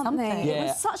up something. Something. It Yeah.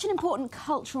 was such an important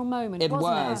cultural moment, It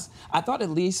wasn't was. I thought at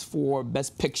least for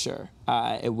Best Picture,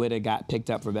 it would have got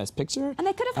picked up for Best Picture. And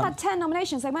they could have had 10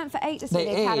 nominations. They went for 8 to see They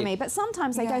the Academy, ate. but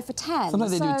sometimes they Yeah. go for 10.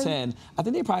 Sometimes they do So- 10. I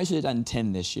think they probably should have done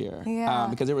 10 this year. Yeah.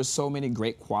 Because there were so many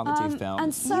great quality films.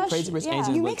 and Saoirse- Crazy Rich yeah.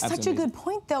 Asians You was make such a absolutely good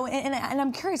point, though, and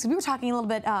I'm curious. We were talking a little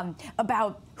bit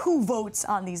about who votes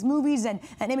on these movies, and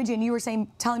Imogen, you were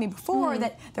telling me before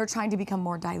that they're trying to become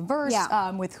more diverse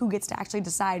Yeah. with who gets to actually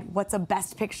decide what's a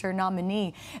Best Picture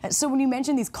nominee. So when you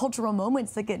mention these cultural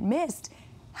moments that get missed,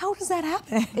 how does that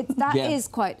happen? That Yeah. is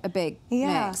quite a big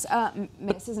Yeah.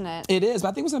 miss, isn't it? It is, but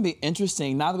I think what's going to be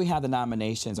interesting now that we have the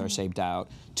nominations are shaped out,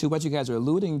 to what you guys are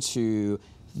alluding to,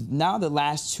 now the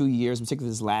last 2 years,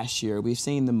 particularly this last year, we've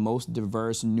seen the most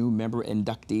diverse new member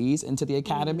inductees into the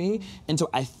Academy. And so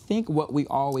I think what we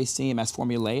always seem as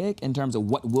formulaic in terms of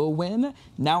what will win,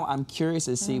 now I'm curious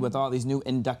to see with all these new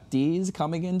inductees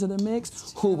coming into the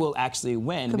mix, who will actually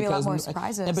win. Could be a lot more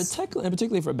surprises. And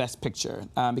particularly for Best Picture,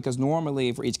 because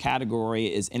normally for each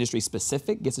category is industry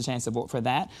specific, gets a chance to vote for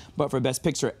that. But for Best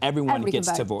Picture, everyone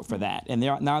gets to vote for that. And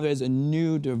now there's a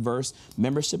new diverse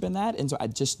membership in that. And so I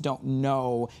just don't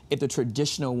know if the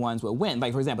traditional ones will win.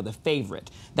 Like, for example, The Favorite.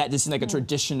 That just seems like a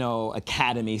traditional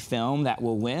Academy film that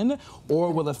will win.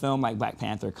 Or will a film like Black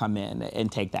Panther come in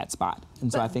and take that spot?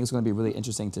 And so I think it's going to be really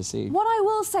interesting to see. What I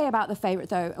will say about The Favorite,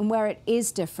 though, and where it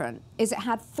is different, is it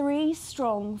had 3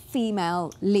 strong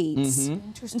female leads.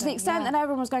 And to the extent that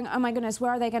everyone was going, oh my goodness,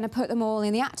 where are they going to put them all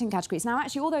in the acting categories? Now,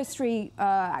 actually, all those 3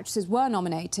 actresses were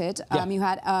nominated. You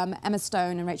had Emma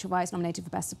Stone and Rachel Weisz nominated for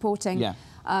Best Supporting.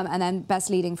 And then Best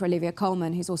Leading for Olivia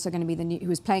Colman, who's also going to be who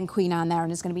was playing Queen Anne there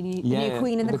and is going to be the new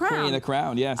Queen in the Crown. Queen in the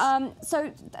Crown, yes.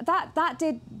 So that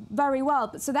did very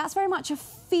well. So that's very much a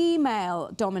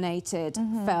female-dominated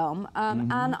film,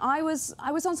 and I was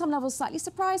on some levels slightly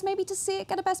surprised maybe to see it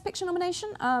get a Best Picture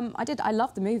nomination. I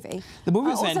loved the movie. The movie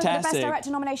was fantastic. Also the Best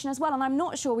Director nomination as well, and I'm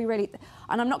not sure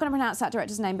and I'm not going to pronounce that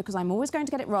director's name because I'm always going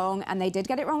to get it wrong, and they did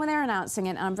get it wrong when they were announcing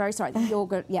it, and I'm very sorry. You're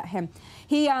good, yeah, him.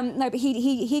 But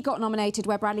he got nominated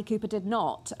where Bradley Cooper did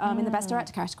not in the Best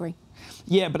Director category.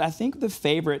 Yeah, but I think The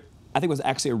Favorite, was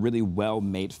actually a really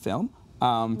well-made film.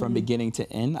 From beginning to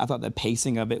end. I thought the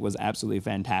pacing of it was absolutely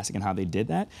fantastic and how they did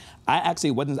that. I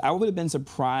would have been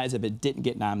surprised if it didn't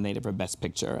get nominated for Best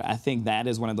Picture. I think that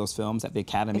is one of those films that the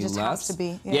Academy loves. It just has to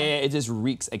be. Yeah, it just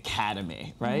reeks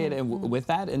Academy, right? And with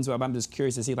that, and so I'm just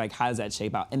curious to see, like, how does that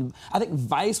shape out? And I think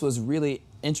Vice was really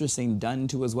interesting done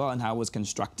to as well and how it was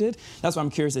constructed. That's what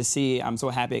I'm curious to see. I'm so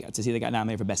happy to see they got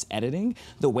nominated for Best Editing.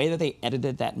 The way that they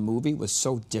edited that movie was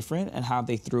so different, and how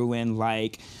they threw in,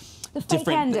 like, the fake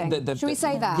ending. Should we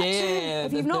say that? Yeah.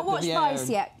 If you've not watched Vice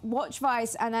yet, watch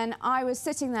Vice. And then I was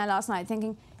sitting there last night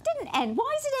thinking, it didn't end.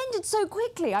 Why has it ended so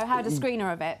quickly? I had a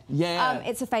screener of it. Yeah.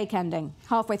 It's a fake ending.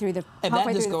 Halfway through the And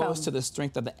that just goes film. to the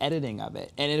strength of the editing of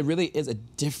it. And it really is a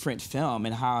different film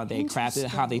in how they crafted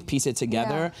it, how they piece it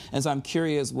together. And so I'm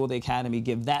curious, will the Academy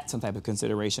give that some type of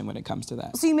consideration when it comes to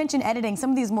that? So you mentioned editing.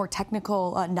 Some of these more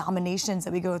technical nominations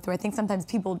that we go through, I think sometimes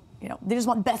people, they just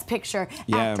want Best Picture,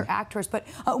 actor, actress. But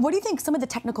what do you think some of the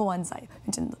technical ones, I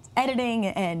mentioned editing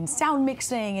and sound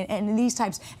mixing and these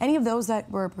types, any of those that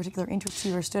were of particular interest to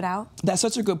you or stood out? That's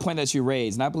such a good point that you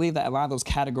raised. And I believe that a lot of those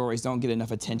categories don't get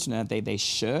enough attention that they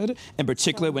should, in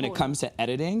particular when it comes to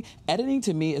editing. Editing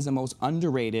to me is the most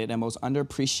underrated and most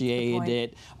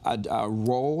underappreciated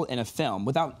role in a film.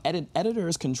 Without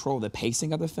editors control the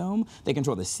pacing of the film, they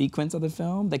control the sequence of the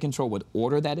film, they control what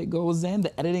order that it goes in.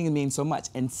 The editing means so much.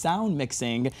 And sound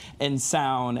mixing and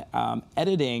sound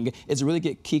editing is a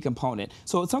really key component.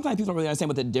 So sometimes people don't really understand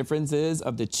what the difference is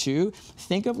of the two.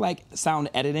 Think of like sound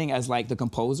editing as like the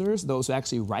composers, those who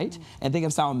actually write, and think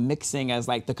of sound mixing as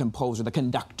like the composer, the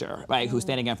conductor, right, who's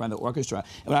standing in front of the orchestra.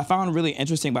 And what I found really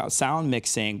interesting about sound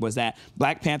mixing was that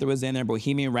Black Panther was in there,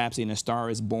 Bohemian Rhapsody and A Star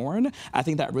is Born. I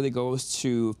think that really goes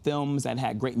to films that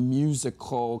had great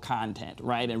musical content,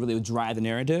 right, and really would drive the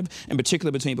narrative, in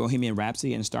particular between Bohemian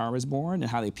Rhapsody and A Star is Born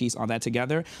and how they piece all that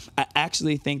together. I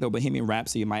actually think that Bohemian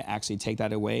Rhapsody might actually take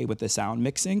that away with the sound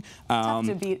mixing. Tough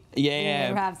to beat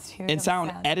Bohemian Rhapsody. In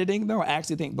sound editing, though, I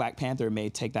actually think Black Panther may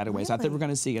take that away. Really? So I think we're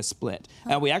going to see a split.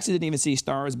 We actually didn't even see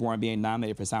Star is Born being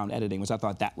nominated for sound editing, which I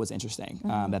thought that was interesting,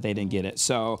 that they didn't get it.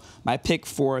 So my pick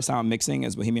for sound mixing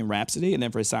is Bohemian Rhapsody, and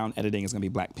then for sound editing is going to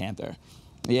be Black Panther.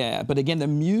 Yeah, but again, the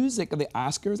music of the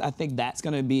Oscars, I think that's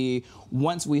going to be,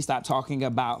 once we stop talking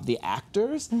about the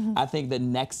actors, I think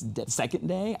the second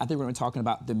day, I think we're going to be talking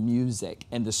about the music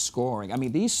and the scoring. I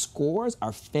mean, these scores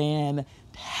are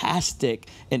fantastic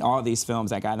in all these films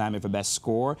that got nominated for Best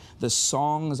Score. The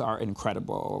songs are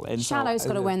incredible. And Shallow's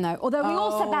got to win, though. Although we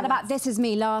all said that about This Is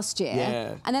Me last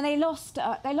year, and then they lost.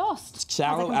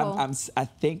 Shallow, I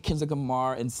think Kendrick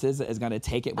Lamar and SZA is going to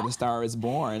take it with A Star Is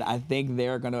Born. I think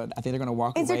they're going to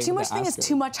walk away. Is there too much thing? Is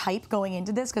too much hype going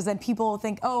into this? Because then people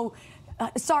think, oh,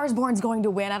 Star is Born's going to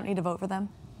win. I don't need to vote for them.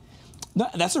 No,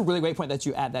 that's a really great point that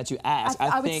you asked.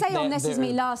 I would say on This Is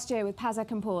Me last year with Pasek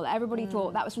and Paul, everybody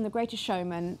thought that was from The Greatest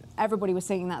Showman. Everybody was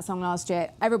singing that song last year.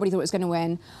 Everybody thought it was going to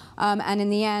win. And in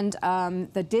the end,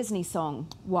 the Disney song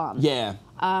won. Yeah.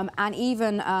 and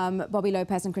even Bobby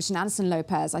Lopez and Christian Anderson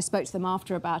Lopez, I spoke to them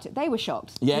after about it. They were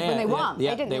shocked when they won.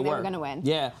 Yeah, they didn't think they were going to win.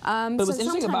 Yeah, but what's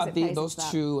interesting about those that.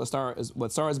 two,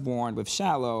 Star is Born with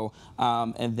Shallow,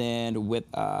 and then with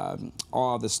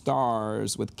All the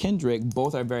Stars with Kendrick,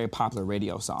 both are very popular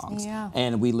radio songs. Yeah.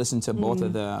 And we listen to both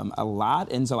of them a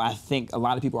lot, and so I think a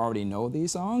lot of people already know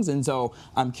these songs, and so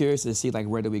I'm curious to see like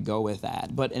where do we go with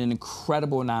that. But an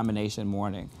incredible nomination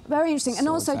morning. Very interesting. And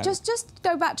So also, excited. just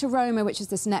go back to Roma, which is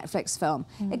this Netflix film.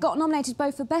 It got nominated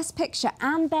both for Best Picture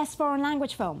and Best Foreign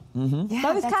Language Film. Yeah,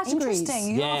 Both that's categories.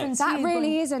 interesting. You Yeah. often see That it really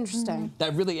going- is interesting.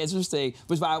 That really interesting,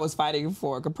 which is why I was fighting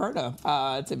for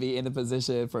Caperna to be in the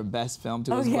position for Best Film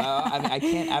too as well. I mean, I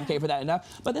can't advocate for that enough.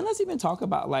 But then let's even talk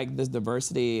about like this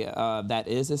diversity that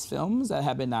is his films that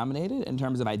have been nominated in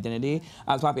terms of identity.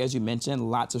 Probably as you mentioned,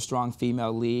 lots of strong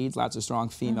female leads, lots of strong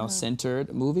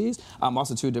female-centered movies.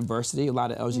 Also too diversity, a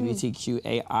lot of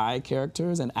LGBTQAI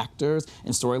characters and actors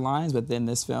and storylines within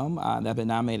this film that have been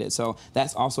nominated. So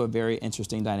that's also a very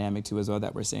interesting dynamic too as well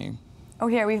that we're seeing. Oh,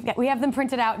 here, we have them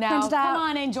printed out now. Printed out. Come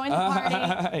on in, join the party.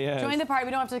 Yes. Join the party.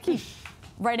 We don't have to keep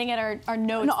writing at our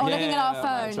notes. Not looking at our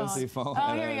my phones. trusty phone.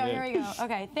 Oh, here we go, here we go.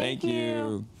 Okay, thank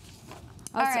you.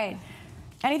 All right.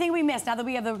 Anything we missed now that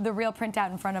we have the real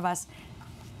printout in front of us?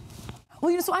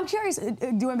 Well, so I'm curious,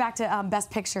 going back to Best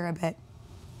Picture a bit.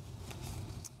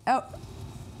 Oh,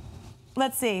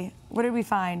 let's see. What did we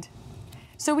find?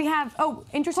 So we have,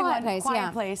 interesting Quiet one. Place, Quiet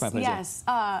yeah. Place. Quiet Place, yes.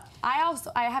 I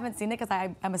haven't seen it because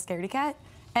I'm a scaredy cat.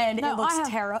 And No, it looks I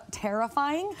have-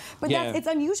 terrifying. But Yeah. it's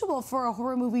unusual for a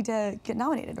horror movie to get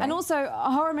nominated, right? And also,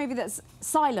 a horror movie that's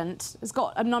silent has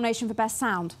got a nomination for Best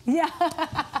Sound. yeah.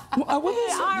 I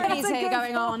wouldn't say, Ironies That's a here good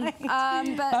going on. point.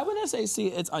 I But wouldn't say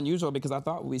it's unusual because I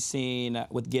thought we've seen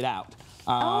with Get Out.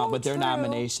 With their true.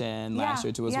 nomination last Yeah,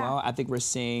 year too as yeah. well. I think we're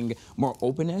seeing more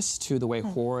openness to the way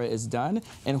horror is done.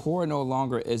 And horror no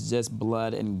longer is just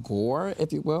blood and gore,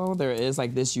 if you will. There is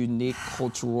like this unique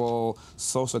cultural,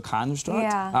 social construct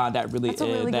Yeah. that really That's a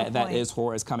really good that point. is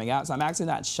horror is coming out. So I'm actually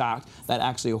not shocked that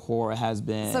actually horror has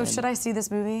been. So should I see this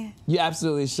movie? You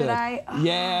absolutely should. Should I?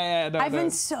 Yeah, no, I've no.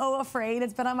 been so afraid.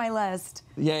 It's been on my list.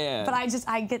 Yeah. But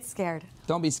I get scared.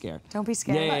 Don't be scared. Don't be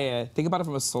scared. Yeah. Think about it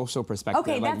from a social perspective.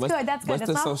 Okay, Like, that's good. That's good. What's It's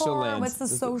the not social horror. lens? What's the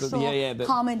social the-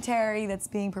 commentary that's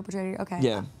being perpetrated? Okay.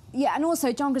 Yeah. yeah, and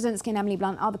also John Krasinski and Emily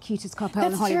Blunt are the cutest couple in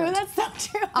That's Hollywood. true. That's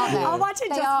so true. Aren't they? I'll watch it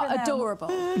They just are for them. adorable.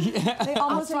 They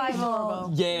almost Absolutely rival. adorable.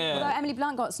 Although Yeah. Emily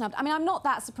Blunt got snubbed. I mean, I'm not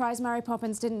that surprised Mary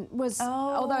Poppins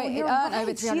although it you're earned right.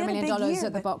 over She $300 had a million big year,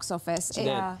 at the but- box office. It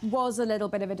Yeah. was a little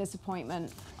bit of a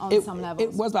disappointment on some levels.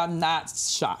 It was, but I'm not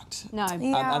shocked. No.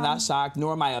 Yeah. I'm not shocked,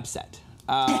 nor am I upset.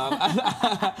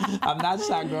 I'm not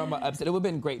shocked, nor am I upset. It would have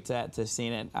been great to have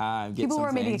seen it. Get People some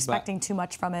were maybe things, but- expecting too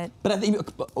much from it. But I think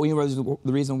the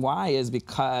reason why is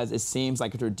because it seems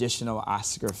like a traditional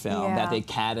Oscar film Yeah. that the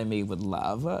Academy would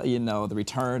love, the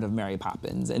return of Mary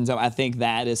Poppins. And so I think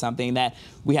that is something that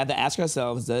we have to ask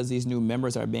ourselves, does these new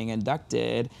members that are being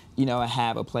inducted,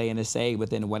 have a play and a say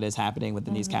within what is happening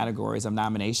within these categories of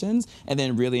nominations? And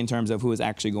then really in terms of who is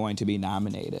actually going to be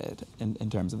nominated in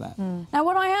terms of that. Now,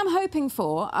 what I am hoping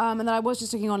for, and that I was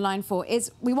just looking online for,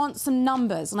 is we want some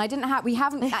numbers. And we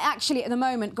haven't actually at the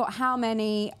moment got how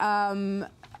many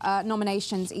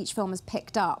nominations each film has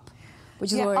picked up,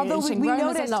 which is already although interesting. we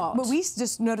Roma's noticed, a lot. what we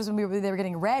just noticed when they were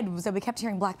getting read was that we kept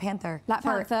hearing Black Panther. Black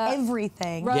for Panther,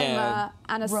 everything. Roma Yeah.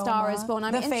 and A Roma, Star Is Born.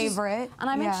 The Favorite, And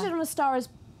I'm yeah. interested in A Star Is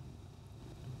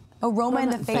Roma and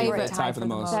Roma, The Favorite Favorite. tied for the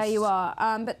most. There you are.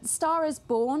 But Star Is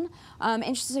Born,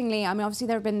 interestingly, I mean, obviously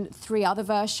there have been 3 other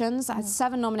versions. It had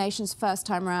 7 nominations first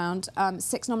time round,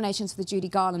 6 nominations for the Judy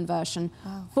Garland version,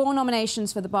 4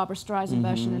 nominations for the Barbara Streisand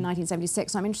version in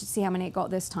 1976. So I'm interested to see how many it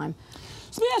got this time.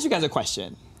 So let me ask you guys a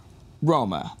question.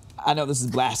 Roma. I know this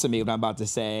is blasphemy what I'm about to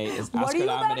say. It's What are Oscar you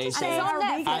about to nomination. say? Are we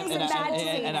Netflix. getting some bad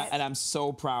taste? And I'm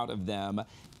so proud of them.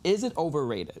 Is it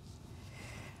overrated?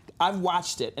 I've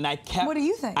watched it and I kept. What do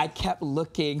you think? I kept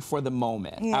looking for the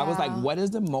moment. I was Yeah. like, what is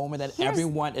the moment that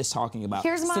everyone is talking about?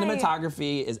 here's my-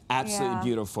 Cinematography is absolutely Yeah.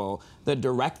 beautiful. The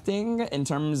directing, in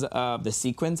terms of the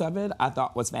sequence of it, I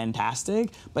thought was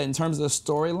fantastic. But in terms of the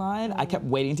storyline, I kept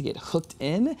waiting to get hooked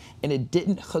in, and it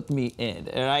didn't hook me in.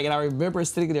 And I remember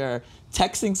sitting there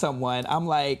texting someone. I'm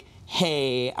like,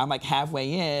 hey, I'm like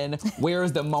halfway in, where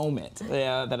is the moment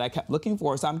that I kept looking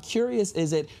for? So I'm curious,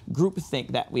 is it groupthink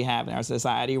that we have in our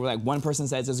society where like one person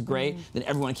says it's great, then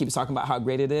everyone keeps talking about how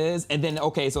great it is, and then,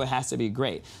 okay, so it has to be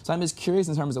great. So I'm just curious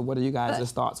in terms of what are you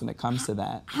guys' thoughts when it comes to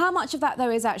that? How much of that, though,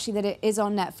 is actually that it is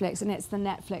on Netflix and it's the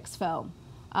Netflix film?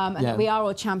 Yeah. We are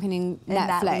all championing And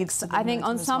that leads Netflix. to the I think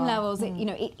on momentum as some well. levels,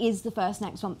 it is the first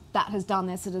next one that has done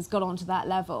this, that has got onto that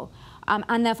level,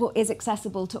 and therefore is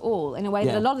accessible to all in a way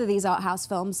that Yeah. a lot of these art house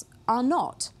films are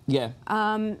not. Yeah.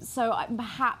 So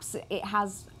perhaps it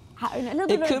has a little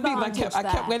bit It of could be. advantage I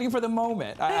kept there. waiting for the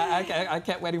moment. I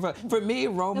kept waiting for me,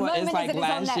 Roma moment is is like that it's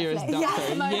on last year's Netflix. Doctor. Yes,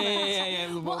 the moment. Yeah.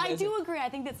 The Well, moment I is- do agree. I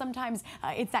think that sometimes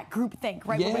it's that group think,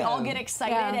 right? Where we Yeah. all get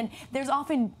excited, Yeah. and there's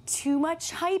often too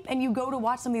much hype, and you go to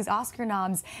watch some of these Oscar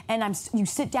noms, and you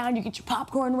sit down, you get your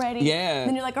popcorn ready, Yeah. and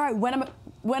then you're like, all right, Where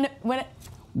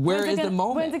when's is it the gonna-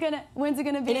 moment? When's it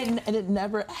gonna be? And it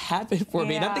never happened for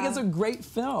me. And I think Yeah. it's a great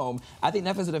film. I think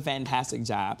Netflix did a fantastic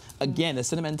job. Again, the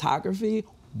cinematography,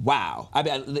 wow. I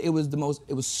mean, it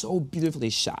was so beautifully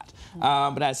shot.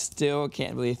 But I still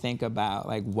can't really think about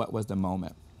like what was the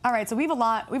moment. All right, so we have a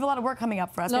lot of work coming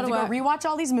up for us. We Lot have to of go rewatch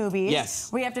all these movies. Yes.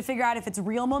 We have to figure out if it's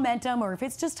real momentum or if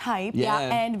it's just hype. Yeah.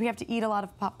 And we have to eat a lot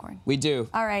of popcorn. We do.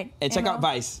 All right. And check Amo, out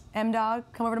Vice. M-Dog,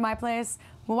 come over to my place.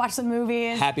 We'll watch some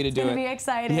movies. Happy to do It's it. gonna be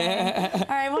exciting. Yeah. All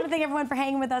right, I want to thank everyone for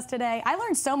hanging with us today. I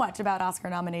learned so much about Oscar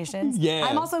nominations. Yeah.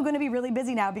 I'm also going to be really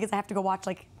busy now because I have to go watch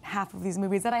like half of these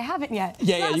movies that I haven't yet.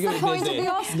 Yeah, That's you're the gonna be point of busy. the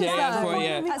Oscars, Yeah, that's though. what-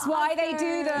 yeah. That's why they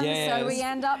do them, Yes. so we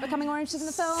end up becoming more interested in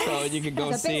the film. So you can go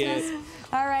It's a see business.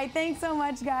 it. All right, thanks so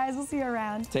much, guys. We'll see you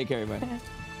around. Take care, everybody.